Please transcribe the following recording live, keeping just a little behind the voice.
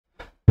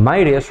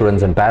My dear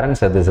students and parents,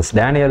 this is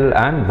Daniel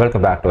and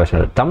welcome back to our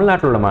channel.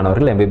 தமிழ்நாட்டில் உள்ள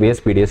மாணவர்கள் MBBS,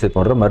 PDS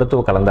போன்ற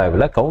மருத்துவ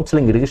கலந்தாய்வில்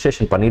கவுன்சிலிங்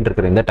ரிஜிஸ்ட்ரேஷன் பண்ணிட்டு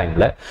இருக்கிற இந்த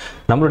டைம்ல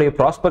நம்மளுடைய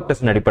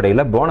ப்ராஸ்பெக்டஸ்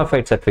அடிப்படையில்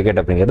போனஃபைட் சர்டிஃபிகேட்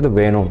அப்படிங்கிறது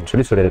வேணும்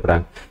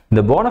சொல்லியிருக்காங்க.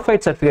 இந்த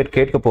போனஃபைட் சர்டிஃபிகேட்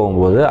கேட்க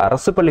போகும்போது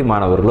அரசு பள்ளி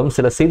மாணவர்களும்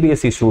சில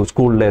CBSE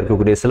ஸ்கூல்ல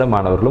இருக்கக்கூடிய சில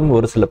மாணவர்களும்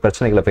ஒரு சில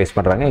பிரச்சனைகளை ஃபேஸ்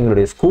பண்றாங்க.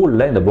 எங்களுடைய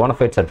ஸ்கூல்ல இந்த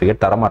போனஃபைட்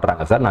சர்டிஃபிகேட் தர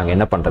மாட்டாங்க சார், நாங்க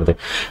என்ன பண்றது?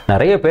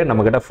 நிறைய பேர்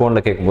நம்ம கிட்ட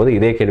போன்ல கேட்கும்போது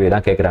இதே கேள்வி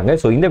தான் கேட்கறாங்க.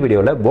 ஸோ இந்த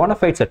வீடியோல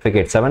போனஃபைட்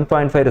சர்டிஃபிகேட்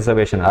 7.5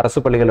 ரிசர்வேஷன் அரசு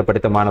பள்ளிகளில்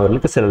படித்த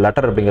மாணவர்களுக்கு சில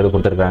லெட்டர் அப்படிங்கிறது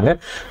கொடுத்திருக்காங்க.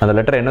 அந்த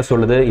லெட்டர் என்ன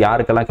சொல்லுது,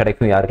 யாருக்கெல்லாம்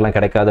கிடைக்கும் யாருக்கெல்லாம்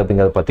கிடைக்காது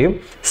அப்படிங்கறத பத்தியும்,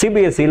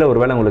 CBSE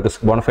ஒருவேளை உங்களுக்கு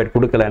போனஃபைட்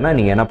கொடுக்கலன்னா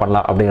நீங்க என்ன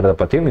பண்ணலாம் அப்படிங்கறத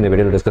பத்தியும் இந்த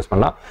வீடியோல டிஸ்கஸ்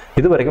பண்ணலாம்.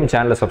 இது வரைக்கும்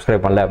சேனலை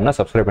சப்ஸ்கிரைப் பண்ணல அப்படின்னா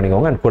சப்ஸ்கிரைப்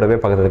பண்ணிக்கோங்க. அண்ட் கூடவே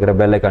பக்கத்துல இருக்கிற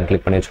பெல் ஐகான்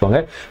கிளிக் பண்ணி வச்சுக்கோங்க.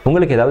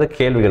 உங்களுக்கு ஏதாவது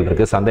கேள்விகள்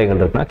இருக்கு,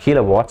 சந்தேகங்கள் இருக்குன்னா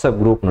கீழே வாட்ஸ்அப்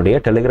குரூப்னுடைய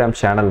டெலிகிராம்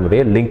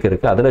சேனலுடைய லிங்க்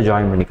இருக்கு, அதுல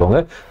ஜாயின் பண்ணிக்கோங்க.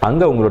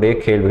 அங்க உங்களுடைய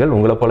கேள்விகள்,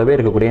 உங்களை போலவே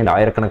இருக்கக்கூடிய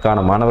ஆயிரக்கணக்கான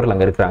மாணவர்கள்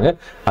அங்க இருக்கிறாங்க,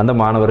 அந்த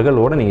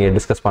மாணவர்களோட நீங்க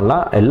டிஸ்கஸ்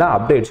பண்ணலாம். எல்லா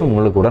அப்டேட்ஸும்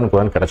உங்களுக்கு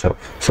உடனுக்குடன் கிடைச்சிடும்.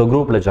 ஸோ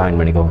குரூப்ல ஜாயின்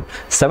பண்ணிக்கோங்க.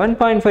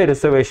 7.5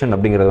 ரிசர்வேஷன்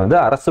அப்படிங்கிறது வந்து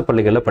அரசு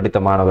பள்ளிகளில் படித்த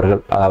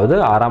மாணவர்கள், அதாவது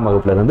 6ஆம்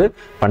வகுப்புல இருந்து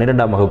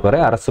 12ஆம் வகுப்பு வரை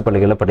அரசு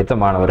பள்ளிகளில் படித்த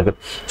மாணவர்கள்.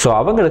 ஸோ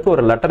அவங்களுக்கு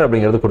ஒரு லெட்டர்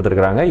அப்படிங்கிறது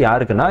கொடுத்துருக்காங்க.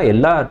 யாருக்குன்னா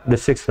எல்லா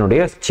டிஸ்ட்ரிக்ட்ஸினுடைய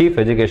சீஃப்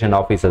எஜுகேஷன்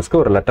ஆஃபீஸர்ஸ்க்கு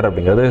ஒரு லெட்டர்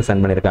அப்படிங்கிறது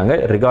சென்ட் பண்ணியிருக்காங்க.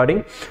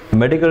 Regarding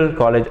medical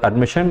college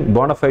admission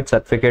bonafide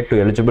certificate to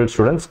eligible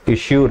students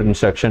issue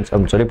instructions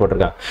அப்படின்னு சொல்லி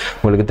போட்டிருக்காங்க.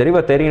 உங்களுக்கு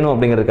தெரியணும்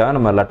அப்படிங்கிறதுக்காக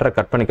நம்ம லெட்டரை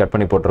கட் பண்ணி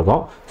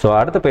போட்டிருக்கோம். ஸோ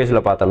அடுத்த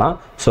பேஜில் பார்த்தலாம்.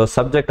 ஸோ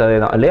சப்ஜெக்ட் அதே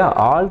தான் இல்லையா?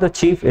 All the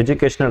chief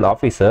educational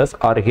officers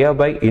R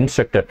ஹியர்பை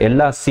instructed,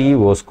 எல்லா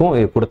CEOஸ்க்கும்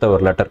கொடுத்த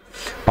ஒரு letter.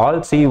 All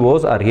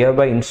CEOs are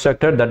hereby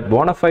instructed that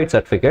bona fide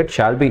certificate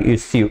shall be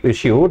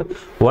issued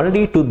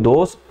only to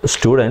those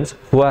students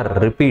who are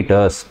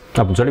repeaters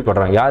அப்படின்னு சொல்லி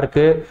போடுறாங்க.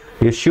 யாருக்கு?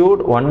 issued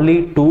only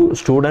to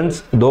students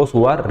those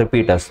who are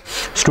repeaters,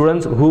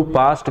 students who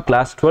passed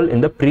class 12 in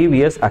the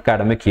previous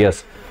academic years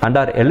and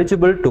are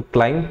eligible to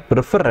claim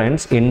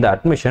preference in the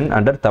admission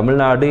under Tamil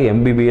Nadu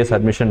MBBS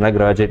admission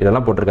graduate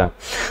இதெல்லாம் போட்டிருக்காங்க.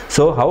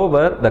 So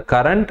however the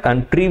current and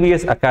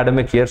previous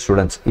academic year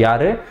students,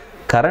 யாரு?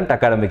 current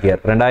academic year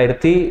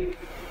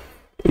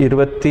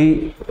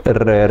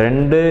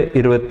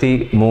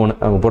 2022-23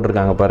 அவங்க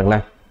போட்டிருக்காங்க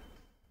பாருங்களேன்.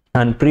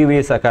 And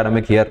previous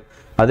academic year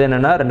அது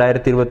என்னன்னா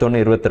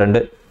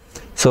 2021-22.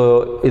 So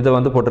இதை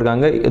வந்து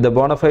போட்டிருக்காங்க. இந்த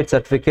bonafide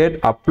certificate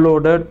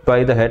uploaded by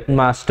the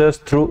headmasters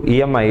through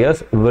EMIS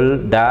will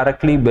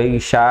directly be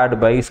shared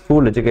by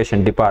school education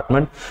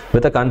department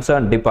with a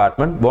concerned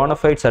department.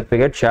 Bonafide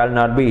certificate shall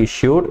not be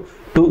issued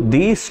to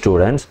these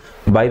students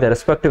by the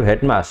respective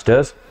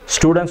headmasters.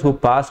 Students who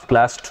passed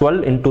class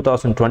 12 in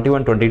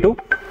 2021-22,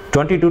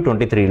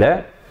 22-23ல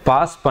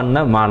pass பண்ண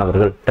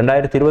மாணவர்கள்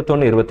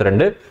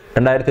 2021-22,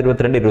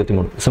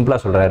 2022-23, சிம்பிளா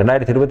சொல்றேன்,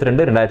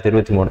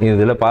 2022-2023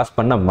 இதுல pass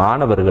பண்ண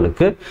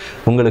மாணவர்களுக்கு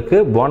உங்களுக்கு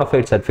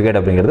bonafide certificate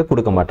அப்படிங்கிறது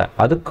கொடுக்க மாட்டேன்.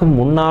 அதுக்கு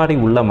முன்னாடி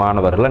உள்ள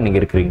மாணவர்களா நீங்க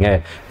இருக்கிறீங்க,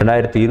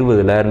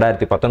 2020ல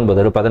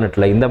 2019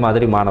 18ல இந்த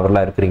மாதிரி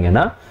மாணவர்களா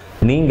இருக்கிறீங்கன்னா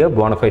நீங்க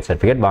போனஃபைட்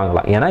சர்டிஃபிகேட்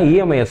வாங்கலாம். ஏன்னா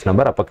EMIS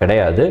நம்பர் அப்ப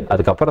கிடையாது,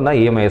 அதுக்கப்புறம் தான்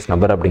EMIS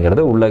நம்பர்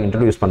அப்படிங்கிறது உள்ள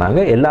இன்ட்ரோடியூஸ் பண்ணாங்க,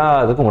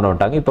 எல்லாத்துக்கும் கொண்டு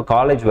வந்துட்டாங்க. இப்போ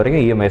காலேஜ்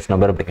வரைக்கும் EMIS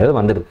நம்பர் அப்படிங்கிறது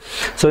வந்துடுது.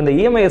 ஸோ இந்த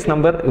EMIS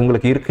நம்பர்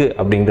உங்களுக்கு இருக்கு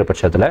அப்படிங்கிற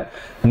பட்சத்தில்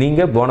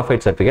நீங்க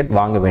போனஃபைட் சர்டிஃபிகேட்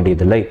வாங்க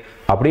வேண்டியதில்லை.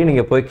 அப்படியே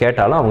நீங்க போய்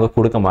கேட்டாலும் அவங்க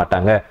கொடுக்க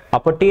மாட்டாங்க.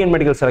 அப்போ TN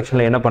மெடிக்கல்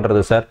செலக்ஷன்ல என்ன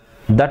பண்றது sir?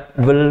 that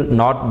will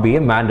not be a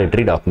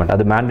mandatory document.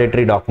 அது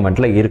mandatory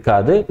documentல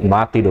இருக்காது,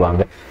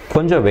 மாத்திடுவாங்க.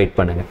 கொஞ்சம் வெயிட்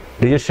பண்ணுங்க.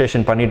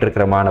 ரிஜிஸ்ட்ரேஷன் பண்ணிட்டு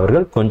இருக்கிற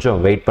மாணவர்கள் கொஞ்சம்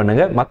வெயிட்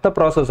பண்ணுங்க. மற்ற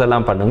ப்ராசஸ்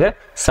எல்லாம் பண்ணுங்க.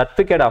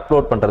 சர்டிஃபிகேட்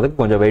அப்லோட் பண்றதுக்கு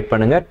கொஞ்சம் வெயிட்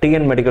பண்ணுங்க.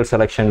 TN மெடிக்கல்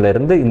செலக்ஷன்ல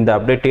இருந்து இந்த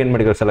அப்டேட் TN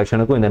மெடிக்கல்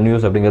செலக்ஷனுக்கும் இந்த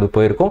நியூஸ் அப்படிங்கிறது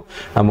போயிருக்கும்.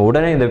 நம்ம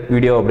உடனே இந்த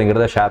வீடியோ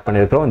அப்படிங்கிறத ஷேர்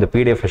பண்ணிருக்கிறோம், இந்த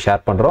PDF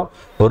ஷேர் பண்றோம்.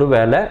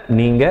 ஒருவேளை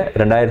நீங்க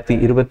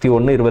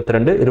 2021,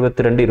 22,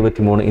 22,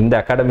 23 இந்த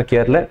அகாடமிக்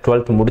இயர்ல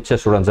 12th முடிச்ச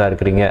ஸ்டூடெண்ட்ஸா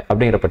இருக்கிறீங்க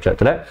அப்படிங்கிற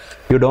பட்சத்துல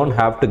you don't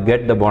have to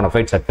get the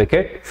bonafide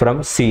certificate from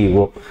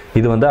CEO.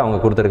 இது வந்து அவங்க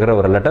கொடுத்திருக்கிற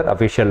ஒரு லெட்டர்,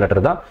 அபிஷியல்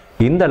லெட்டர் தான்.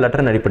 இந்த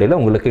லெட்டர் அடிப்படையில்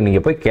உங்களுக்கு நீங்க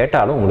போய்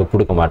கேட்டாலும் உங்களுக்கு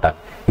கொடுக்க மாட்டாங்க.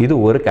 இது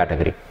ஒரு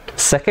category.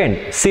 Second,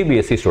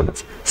 CBSE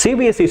students.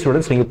 CBSE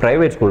students நீங்க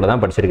பிரைவேட் ஸ்கூல்ல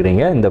தான்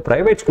படிச்சிருக்கீங்க. இந்த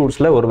பிரைவேட்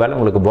ஸ்கூல்ஸ்ல ஒருவேளை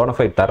உங்களுக்கு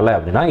போனஃபைட் தரல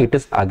அப்படின்னா it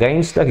is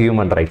against the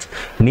human rights.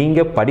 நீங்க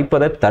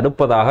படிப்பதை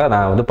தடுப்பதாக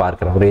நான் வந்து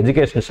பார்க்கிறேன். ஒரு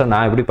எஜுகேஷனிஸ்டா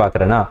நான் எப்படி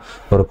பார்க்கறேன்னா,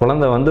 ஒரு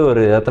குழந்தை வந்து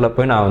ஒரு இடத்துல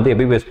போய் நான் வந்து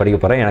MBBS படிக்க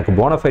போறேன், எனக்கு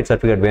போனஃபைட்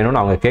சர்டிஃபிகேட்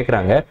வேணும்னு அவங்க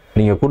கேட்கறாங்க,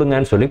 நீங்க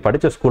கொடுங்கன்னு சொல்லி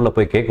படிச்ச ஸ்கூல்ல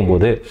போய்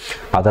கேட்கும்போது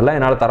அதெல்லாம்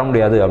என்னால தர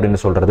முடியாது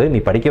அப்படின்னு சொல்றது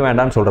நீ படிக்க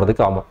வேண்டாம்னு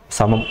சொல்றதுக்கு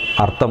சமம்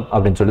அர்த்தம்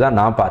அப்படின்னு சொல்லி தான்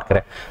நான்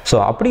பார்க்கிறேன். ஸோ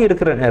அப்படி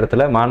இருக்கிற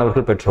நேரத்தில்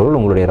மாணவர்கள், பெற்றோர்கள்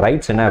உங்களுடைய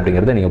ரைட்ஸ் என்ன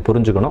அப்படிங்கிறத நீங்க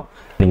புரிஞ்சுக்கணும்.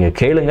 நீங்க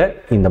கேளுங்க,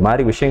 இந்த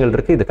மாதிரி விஷயங்கள்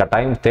இருக்கு, இது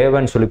கட்டாயம்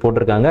தேவைன்னு சொல்லி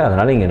போட்டிருக்காங்க,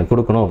 அதனால நீங்க எனக்கு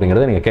கொடுக்கணும்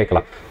அப்படிங்கறத நீங்க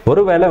கேட்கலாம்.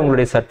 ஒருவேளை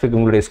உங்களுடைய சர்டிஃபிகேட்,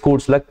 உங்களுடைய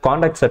ஸ்கூல்ஸ்ல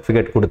கான்டாக்ட்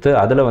சர்டிஃபிகேட் கொடுத்து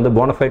அதுல வந்து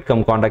போனஃபைட்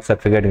கம் கான்டாக்ட்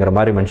சர்டிஃபிகேட்ங்கிற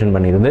மாதிரி mention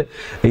பண்ணியிருந்து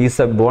is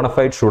a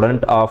bonafide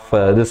student of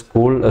this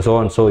school so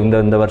and so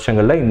இந்த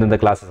வருஷங்கள்ல இந்த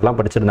கிளாஸஸ் எல்லாம்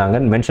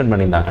படிச்சிருந்தாங்கன்னு மென்ஷன்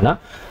பண்ணியிருந்தாங்கன்னா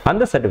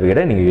அந்த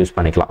சர்டிஃபிகேட்டை நீங்க யூஸ்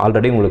பண்ணிக்கலாம்.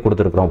 ஆல்ரெடி உங்களுக்கு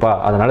கொடுத்துருக்கோம்ப்பா,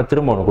 அதனால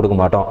திரும்ப ஒன்று கொடுக்க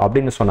மாட்டோம்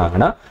அப்படின்னு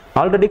சொன்னாங்கன்னா,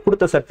 ஆல்ரெடி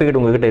கொடுத்த சர்டிஃபிகேட்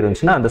உங்ககிட்ட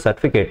இருந்துச்சுன்னா அந்த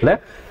சர்டிஃபிகேட்ல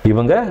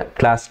இவங்க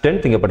கிளாஸ்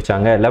 10th இங்க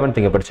படிச்சாங்க, 11th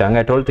இங்க படிச்சாங்க,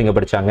 12th இங்க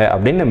படிச்சாங்க வச்சாங்க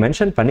அப்படின்னு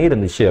மென்ஷன் பண்ணி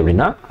இருந்துச்சு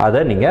அப்படின்னா அதை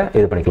நீங்க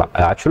இது பண்ணிக்கலாம்.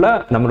 ஆக்சுவலா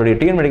நம்மளுடைய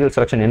டிஎன் மெடிக்கல்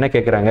செலக்ஷன் என்ன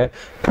கேட்கறாங்க,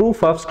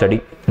 ப்ரூஃப் ஆஃப் ஸ்டடி.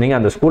 நீங்க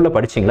அந்த ஸ்கூல்ல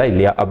படிச்சீங்களா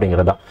இல்லையா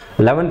அப்படிங்கிறதா.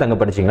 11th அங்க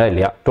படிச்சீங்களா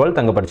இல்லையா, 12th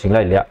அங்க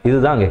படிச்சீங்களா இல்லையா,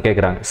 இதுதான் அங்க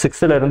கேட்கறாங்க.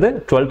 6th இருந்து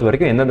 12th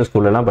வரைக்கும் எந்தெந்த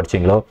ஸ்கூல்ல எல்லாம்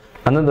படிச்சீங்களோ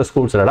அந்தந்த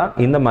ஸ்கூல்ஸ்லாம்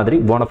இந்த மாதிரி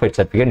போனஃபைட்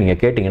சர்டிஃபிகேட் நீங்க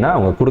கேட்டீங்கன்னா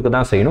அவங்க கொடுக்க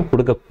தான் செய்யணும்.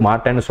 கொடுக்க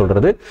மாட்டேன்னு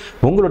சொல்றது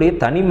உங்களுடைய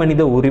தனி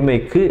மனித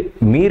உரிமைக்கு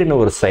மீறின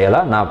ஒரு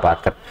செயலா நான்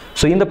பார்க்கிறேன்.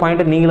 ஸோ இந்த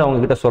பாயிண்ட் நீங்களும்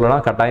அவங்க கிட்ட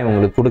சொல்லலாம், கட்டாயம்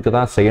உங்களுக்கு கொடுக்க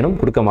தான் செய்யணும்.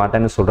 கொடுக்க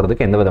மாட்டேன்னு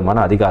சொல்றதுக்கு எந்த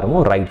விதமான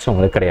அதிகாரமும் ரைட்ஸும்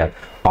உங்களுக்கு கிடையாது.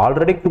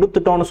 ஆல்ரெடி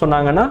கொடுத்துட்டோம்னு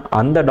சொன்னாங்கன்னா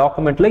அந்த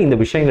டாக்குமெண்ட்ல இந்த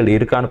விஷயங்கள்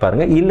இருக்கான்னு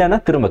பாருங்க, இல்லைன்னா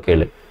திரும்ப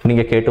கேளு,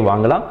 நீங்க கேட்டு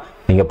வாங்கலாம்.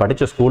 நீங்க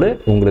படிச்ச ஸ்கூலு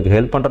உங்களுக்கு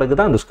ஹெல்ப் பண்றதுக்கு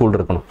தான் அந்த ஸ்கூல்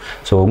இருக்கணும்.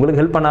 ஸோ உங்களுக்கு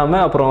ஹெல்ப் பண்ணாம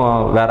அப்புறம்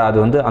வேற அது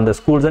வந்து அந்த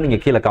ஸ்கூல்ஸை நீங்க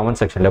கீழே கமெண்ட்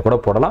செக்ஷன்ல கூட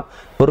போடலாம்.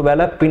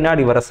 ஒருவேளை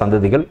பின்னாடி வர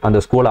சந்ததிகள் அந்த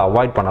ஸ்கூலை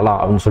அவாய்ட் பண்ணலாம்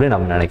அப்படின்னு சொல்லி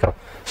நம்ம நினைக்கிறோம்.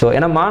 ஸோ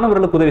ஏன்னா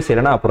மாணவர்களுக்கு உதவி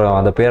செய்யலைன்னா அப்புறம்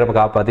அந்த பேரை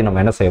காப்பாற்றி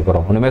நம்ம என்ன செய்ய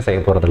போறோம், ஒண்ணுமே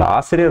செய்ய போறது இல்லை.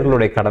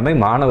 ஆசிரியர்களுடைய கடமை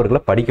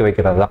மாணவர்களை படிக்க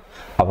வைக்கிறது தான்.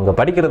 அவங்க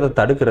படிக்கிறத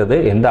தடுக்கிறது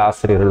எந்த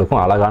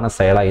ஆசிரியர்களுக்கும் அழகான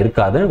செயலா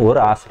இருக்காதுன்னு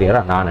ஒரு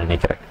ஆசிரியரா நான்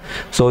நினைக்கிறேன்.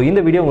 ஸோ இந்த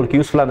வீடியோ உங்களுக்கு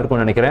யூஸ்ஃபுல்லாக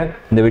இருக்கும்னு நினைக்கிறேன்.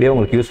 இந்த வீடியோ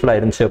உங்களுக்கு யூஸ்ஃபுல்லாக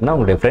இருந்துச்சு அப்படின்னா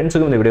உங்களுடைய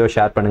ஃப்ரெண்ட்ஸுக்கும் இந்த வீடியோ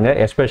ஷேர் பண்ணுங்க.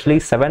 எஸ்பெஷலி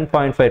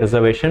 7.5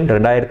 ரிசர்வேஷன்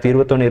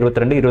 2021,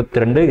 22,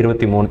 22,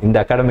 23 இந்த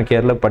அகாடமிக்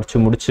இயர்ல படிச்சு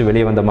முடிச்சு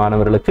வெளியே வந்த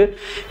மாணவர்களுக்கு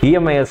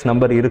இஎம்ஐஎஸ்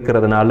நம்பர்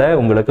இருக்கிறதுனால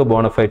உங்களுக்கு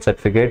போனஃபைட்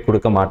சர்டிஃபிகேட்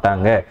கொடுக்க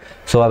மாட்டாங்க.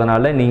 ஸோ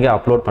அதனால நீங்க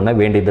அப்லோட் பண்ண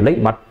வேண்டியதில்லை.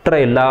 மற்ற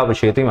எல்லா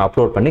விஷயத்தையும்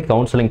அப்லோட் பண்ணி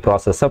கவுன்சிலிங்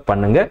ப்ராசஸை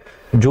பண்ணுங்க.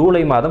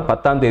 ஜூலை மாதம்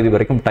 10ஆம் தேதி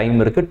வரைக்கும் டைம்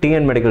இருக்கு.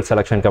 டிஎன் மெடிக்கல்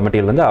செலக்ஷன்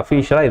கமிட்டியிலிருந்து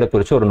அஃபீஷியலா இதை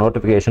குறித்து ஒரு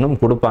நோட்டிஃபிகேஷனும்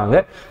கொடுப்பாங்க.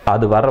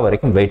 அது வர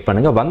வரைக்கும் வெயிட்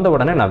பண்ணுங்க. வந்த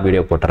உடனே நான்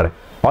வீடியோ போட்டுறேன்.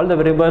 All the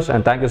very best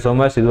and thank you so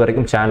much. இது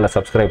வரைக்கும் சேனலை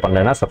சப்ஸ்கிரைப்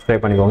பண்ணலைன்னா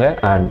சப்ஸ்கிரைப் பண்ணிக்கோங்க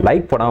அண்ட்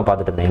லைக் போடாமல்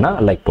பார்த்துட்டு இருந்தீங்கன்னா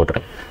லைக்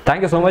போட்டுறேன்.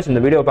 Thank you so much.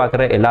 இந்த வீடியோ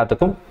பார்க்குற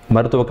எல்லாத்துக்கும்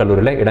மருத்துவக்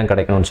கல்லூரியில் இடம்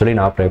கிடைக்கணும்னு சொல்லி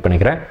நான் ப்ரே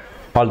பண்ணிக்கிறேன்.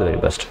 All the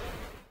very best.